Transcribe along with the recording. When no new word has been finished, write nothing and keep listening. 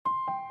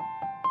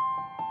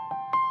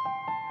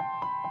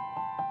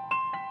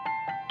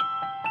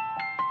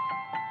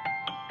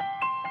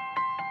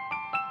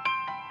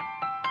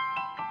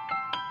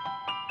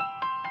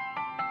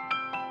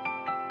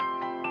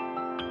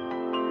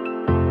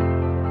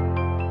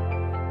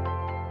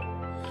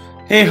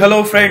Hey,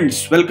 hello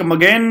friends. Welcome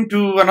again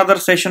to another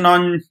session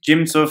on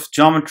Gems of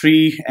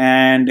Geometry,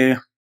 and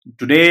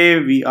today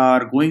we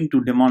are going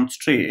to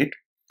demonstrate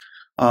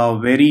a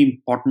very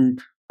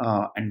important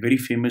and very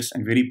famous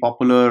and very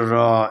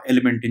popular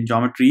element in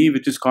geometry,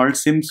 which is called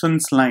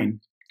Simson's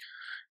line.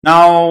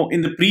 Now,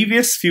 in the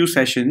previous few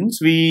sessions,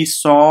 we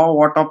saw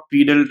what a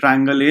pedal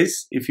triangle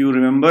is. If you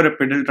remember, a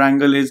pedal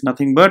triangle is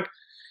nothing but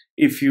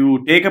if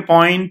you take a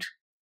point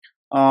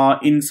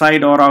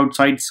inside or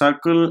outside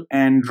circle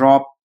and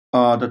drop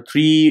the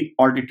three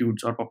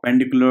altitudes or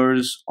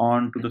perpendiculars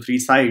onto the three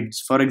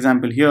sides. For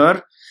example,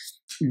 here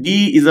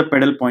D is a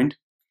pedal point.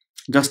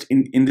 Just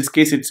in this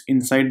case, it's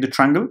inside the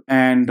triangle,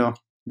 and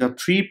the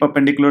three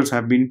perpendiculars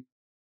have been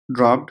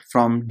dropped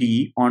from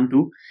D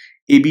onto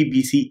AB,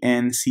 BC,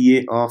 and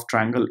CA of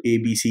triangle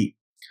ABC.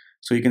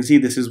 So you can see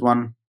this is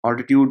one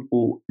altitude.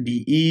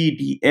 ODE,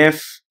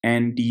 DF,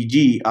 and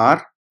DG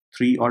are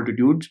three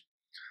altitudes.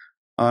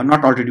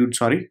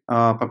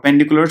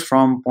 Perpendiculars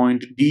from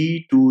point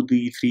D to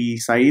the three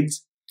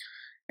sides,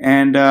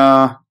 and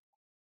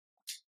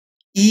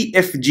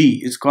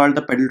EFG is called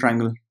the pedal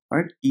triangle,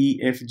 right?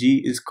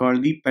 EFG is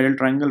called the pedal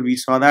triangle. We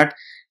saw that,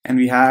 and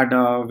we had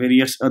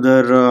various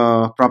other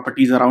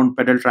properties around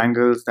pedal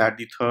triangles, that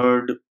the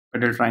third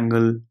pedal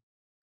triangle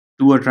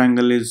to a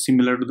triangle is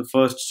similar to the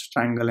first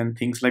triangle and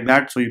things like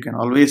that. So you can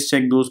always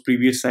check those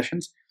previous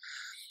sessions.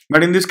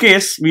 But in this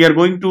case, we are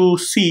going to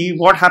see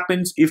what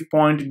happens if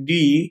point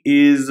D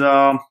is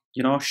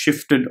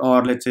shifted,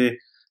 or let's say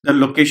the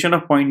location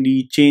of point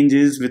D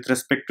changes with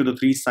respect to the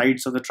three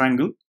sides of the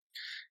triangle,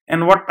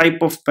 and what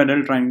type of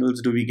pedal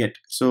triangles do we get.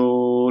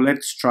 So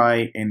let's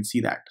try and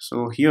see that.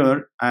 So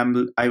here I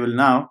will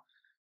now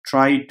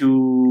try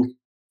to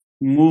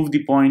move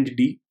the point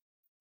D.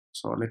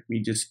 So let me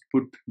just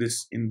put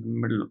this in the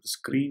middle of the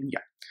screen.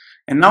 Yeah.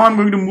 And now I'm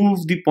going to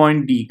move the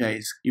point D,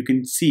 guys. You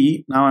can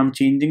see now I'm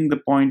changing the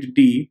point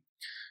D.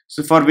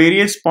 So for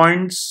various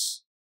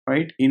points,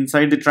 right,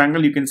 inside the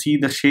triangle, you can see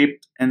the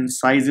shape and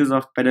sizes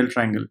of pedal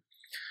triangle.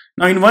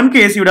 Now in one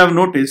case, you would have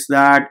noticed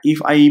that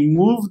if I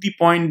move the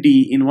point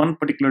D in one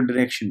particular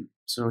direction,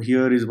 so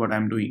here is what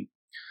I'm doing.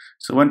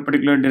 So one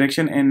particular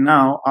direction, and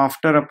now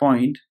after a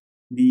point,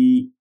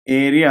 the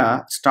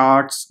area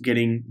starts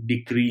getting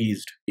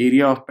decreased.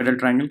 Area of pedal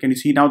triangle. Can you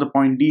see now the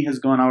point D has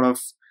gone out of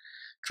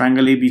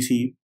triangle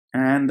ABC,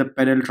 and the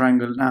pedal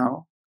triangle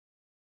now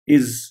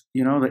is,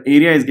 the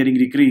area is getting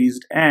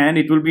decreased. And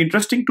it will be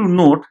interesting to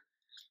note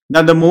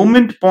that the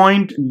moment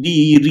point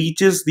D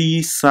reaches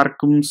the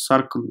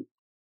circumcircle,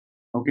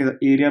 okay, the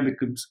area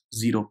becomes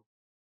 0,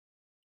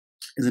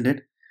 isn't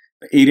it?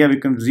 The area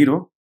becomes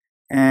 0,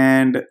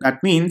 and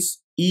that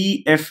means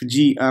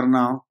EFG are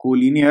now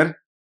collinear,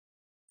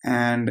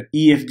 and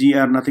EFG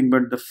are nothing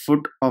but the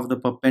foot of the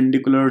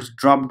perpendiculars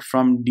dropped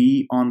from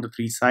D on the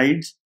three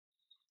sides,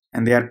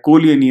 and they are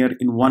collinear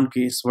in one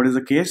case. What is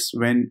the case?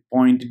 When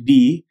point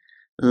D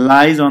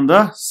lies on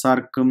the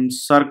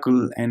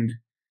circumcircle, and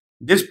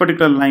this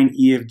particular line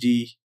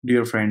EFG,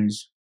 dear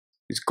friends,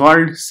 is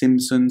called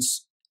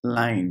Simson's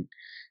line.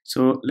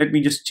 So let me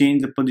just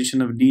change the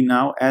position of D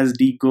now. As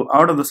D go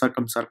out of the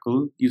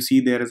circumcircle, you see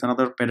there is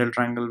another pedal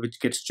triangle which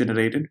gets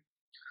generated.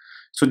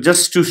 So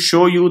just to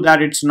show you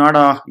that it's not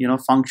a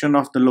function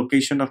of the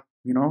location of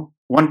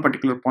one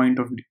particular point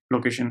of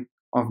location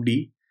of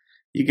D,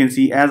 you can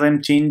see as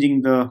I'm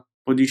changing the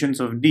positions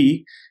of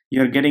D,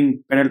 you're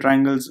getting pedal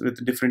triangles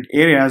with different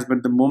areas.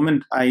 But the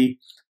moment I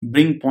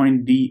bring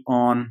point D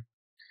on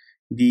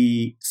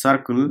the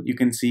circle, you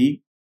can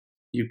see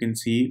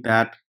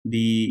that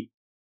the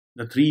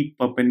three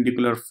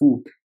perpendicular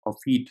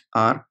feet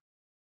are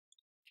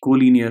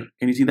collinear.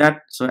 Can you see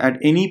that? So at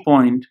any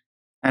point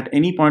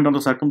on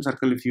the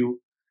circumcircle, if you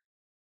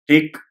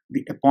take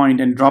the point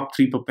and drop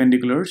three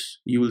perpendiculars,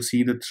 you will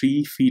see the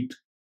 3 feet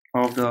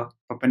of the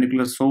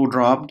perpendiculars so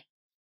dropped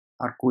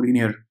are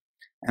collinear,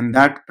 and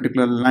that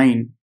particular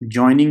line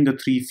joining the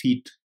 3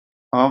 feet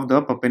of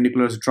the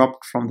perpendiculars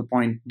dropped from the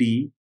point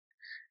D,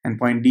 and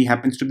point D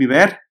happens to be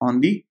where? On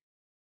the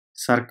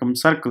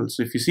circumcircle.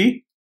 So if you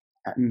see,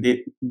 and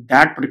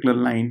that particular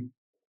line,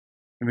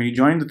 when you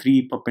join the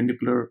 3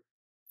 perpendicular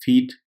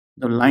feet,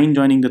 the line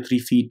joining the 3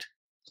 feet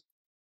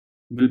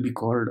will be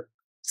called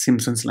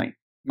Simson's line.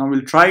 Now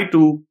we'll try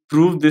to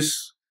prove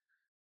this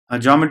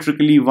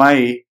geometrically,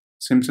 why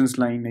Simson's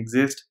line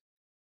exists,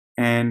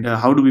 and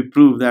how do we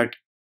prove that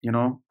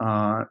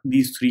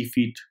these 3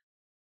 feet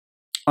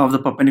of the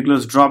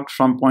perpendiculars dropped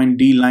from point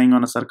D lying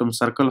on a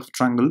circumcircle of a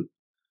triangle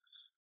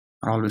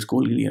are always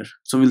collinear.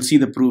 So we'll see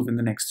the proof in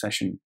the next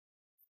session.